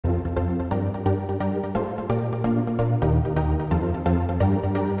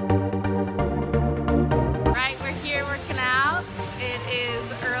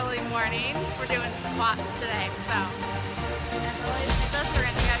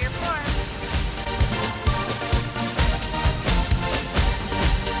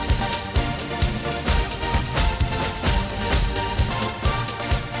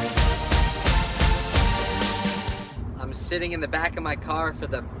sitting in the back of my car for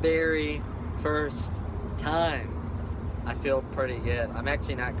the very first time. I feel pretty good. I'm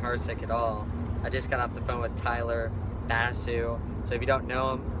actually not car sick at all. I just got off the phone with Tyler Basu. So if you don't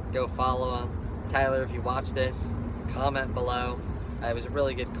know him, go follow him. Tyler, if you watch this, comment below. It was a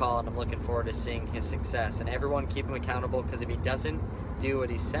really good call, and I'm looking forward to seeing his success. And everyone keep him accountable, because if he doesn't do what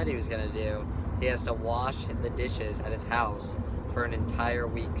he said he was gonna do, he has to wash the dishes at his house for an entire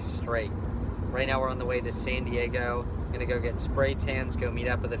week straight. Right now we're on the way to San Diego. I'm gonna go get spray tans, go meet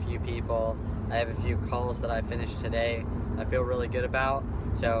up with a few people. I have a few calls that I finished today I feel really good about.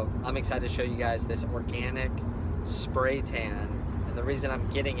 So I'm excited to show you guys this organic spray tan. And the reason I'm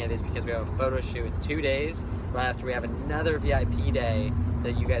getting it is because we have a photo shoot in 2 days, right after we have another VIP day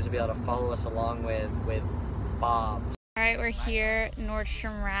that you guys will be able to follow us along with Bob. All right, we're here,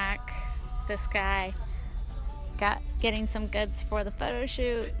 Nordstrom Rack. This guy getting some goods for the photo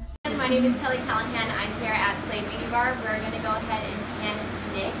shoot. My name is Kelly Callahan. I'm here at Slave Beauty Bar. We're going to go ahead and tan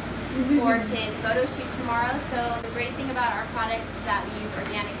Nick for his photo shoot tomorrow. So the great thing about our products is that we use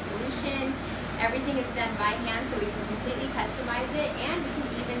organic solution. Everything is done by hand, so we can completely customize it, and we can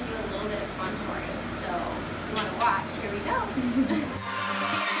even do a little bit of contouring. So if you want to watch, here we go.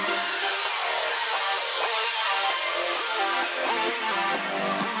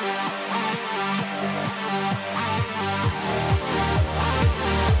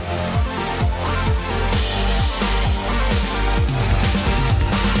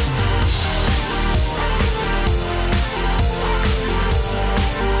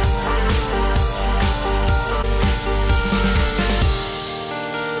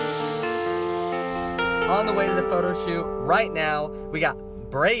 On the way to the photo shoot right now, we got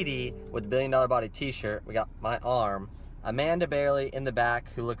Brady with the $1 Billion Body t-shirt. We got my arm. Amanda Bayerle in the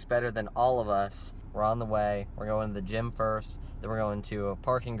back, who looks better than all of us. We're on the way. We're going to the gym first. Then we're going to a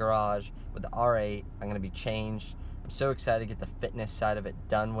parking garage with the R8. I'm going to be changed. I'm so excited to get the fitness side of it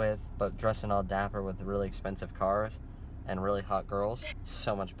done with, but dressing all dapper with really expensive cars and really hot girls,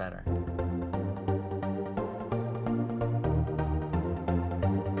 so much better.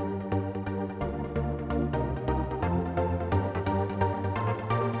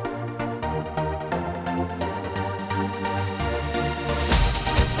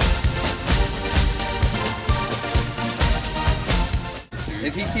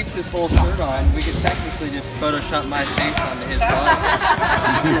 If he keeps his full shirt on, we could technically just Photoshop my face onto his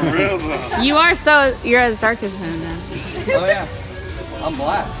body. For real though. You're as dark as him now. Oh yeah, I'm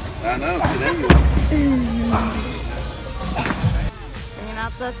black. I know, today you are. Bringing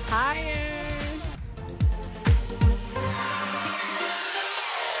out the tires.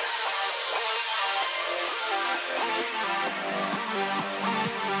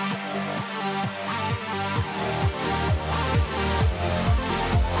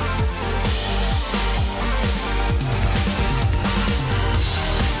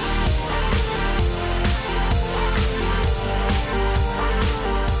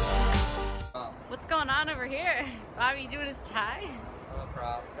 What's going on over here? Bobby doing his tie? No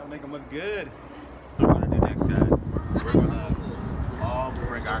problem. Gotta make them look good. What we're gonna do next, guys, we're gonna all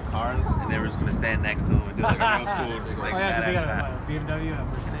bring our cars, and then we're just gonna stand next to them and do like a real cool, like badass shot. BMW, a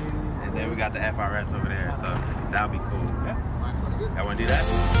Mercedes. And then we got the FRS over there, so that'll be cool. Yeah. I wanna do that?